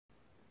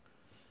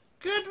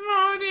Good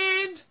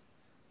morning.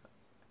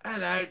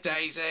 Hello,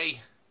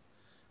 Daisy.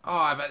 Oh,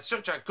 I've had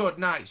such a good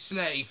night's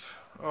sleep.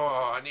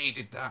 Oh, I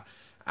needed that.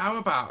 How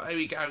about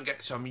we go and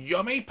get some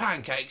yummy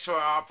pancakes for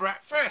our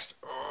breakfast?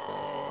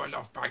 Oh, I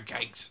love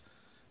pancakes.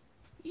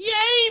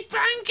 Yay,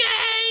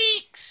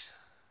 pancakes!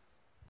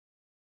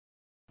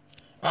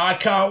 I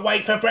can't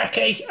wait for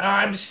brekkie.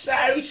 I'm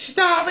so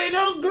starving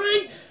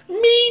hungry.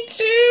 Me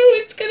too.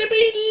 It's going to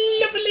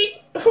be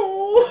lovely.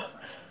 Oh.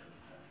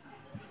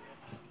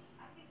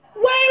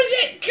 Where is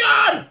it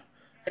gone?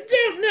 I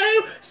don't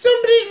know.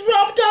 Somebody's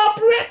robbed our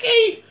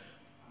brekkie.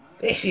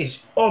 This is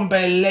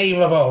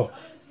unbelievable.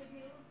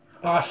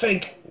 I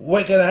think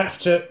we're going to have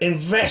to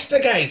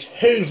investigate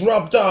who's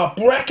robbed our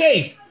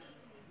brekkie.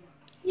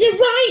 You're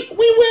right.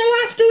 We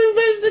will have to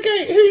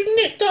investigate who's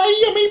nicked our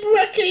yummy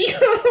brekkie.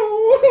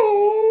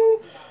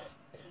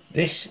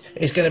 This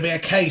is going to be a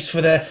case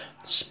for the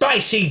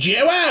spicy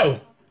duo.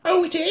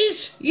 Oh, it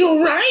is?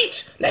 You're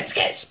right. Let's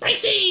get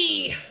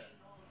spicy.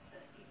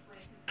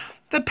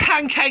 The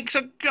pancakes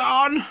are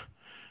gone.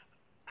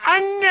 I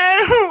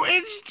know,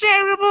 it's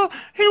terrible.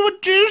 Who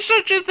would do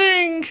such a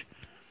thing?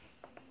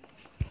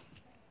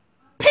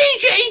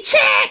 PG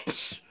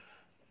Tips!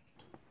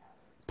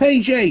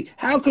 PG,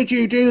 how could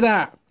you do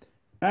that?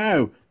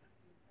 Oh,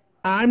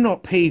 I'm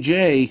not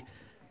PG.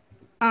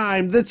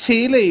 I'm the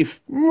tea leaf.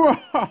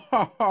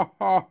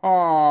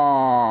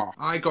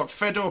 I got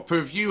fed up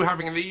of you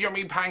having the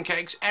yummy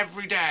pancakes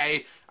every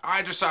day.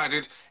 I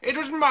decided it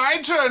was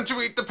my turn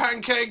to eat the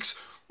pancakes.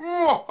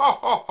 No,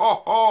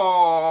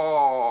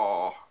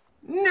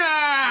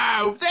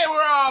 they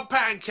were our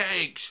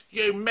pancakes,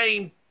 you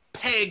mean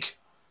pig.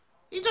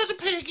 He's not a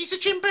pig, he's a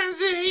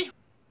chimpanzee.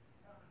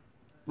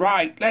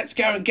 Right, let's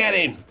go and get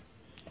him.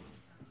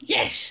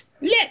 Yes,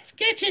 let's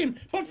get him.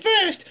 But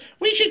first,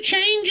 we should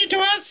change into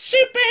our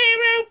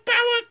superhero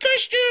power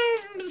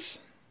costumes.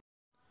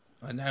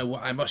 I know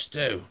what I must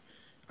do.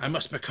 I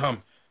must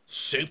become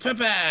Super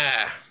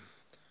Bear.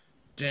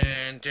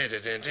 Dun, dun,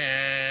 dun, dun,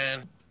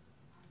 dun.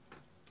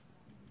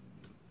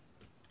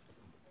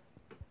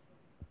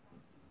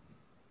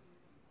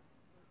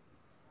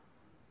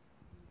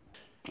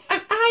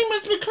 And I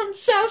must become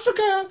Salsa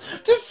Girl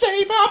to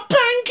save our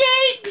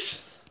pancakes!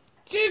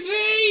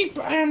 Dizzy,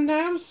 but I am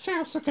now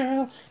Salsa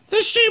Girl, the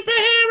superhero!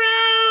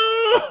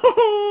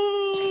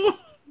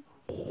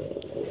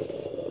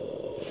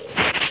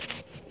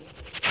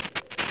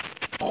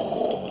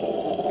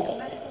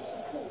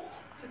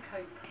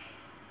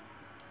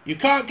 You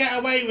can't get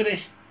away with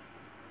this,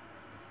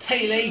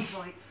 tea leaf.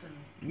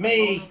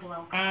 Me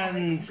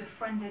and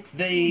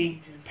the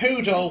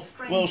poodle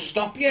will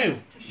stop you.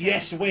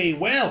 Yes, we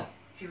will.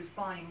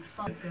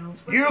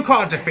 You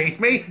can't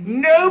defeat me.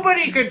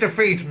 Nobody can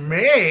defeat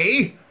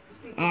me.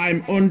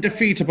 I'm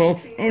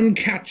undefeatable,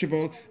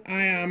 uncatchable.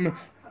 I am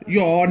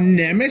your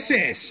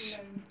nemesis,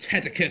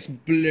 Tedicus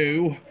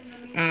Blue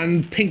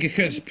and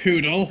Pinkicus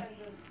Poodle.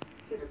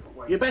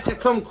 You better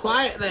come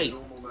quietly,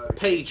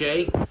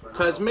 PG,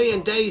 because me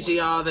and Daisy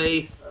are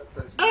the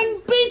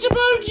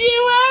Unbeatable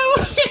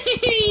Duo.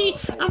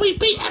 And we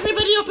beat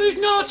everybody up who's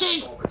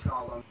naughty.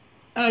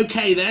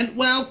 Okay then,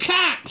 well,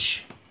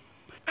 catch.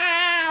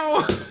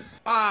 Ow!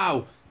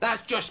 Oh,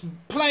 that's just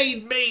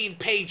plain mean,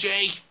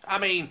 PG. I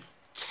mean,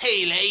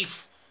 tea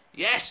leaf.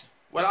 Yes,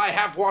 well, I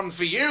have one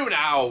for you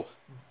now,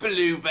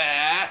 Blue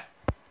Bear.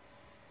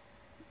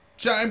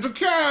 Time to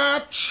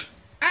catch.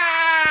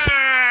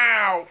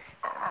 Ow!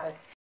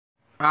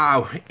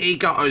 Oh, he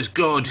got us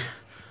good.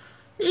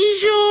 He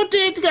sure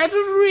did get us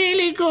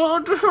really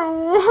good.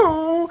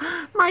 Oh,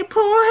 my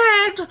poor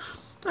head.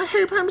 I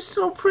hope I'm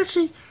still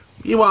pretty.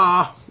 You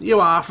are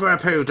for a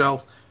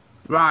poodle.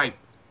 Right.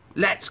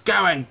 Let's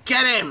go and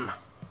get him!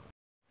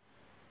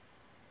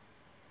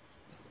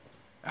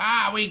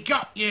 Ah, we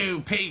got you,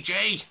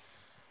 PG!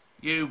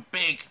 You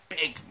big,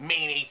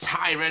 meanie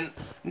tyrant,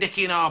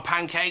 nicking our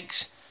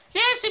pancakes.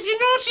 Yes, if you're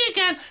naughty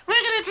again,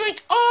 we're going to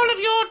drink all of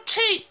your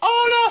tea,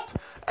 all up!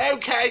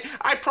 Okay,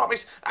 I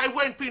promise I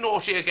won't be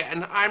naughty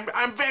again.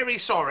 I'm very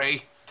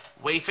sorry.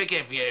 We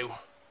forgive you.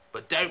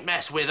 But don't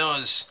mess with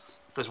us,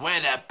 because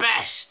we're the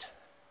best.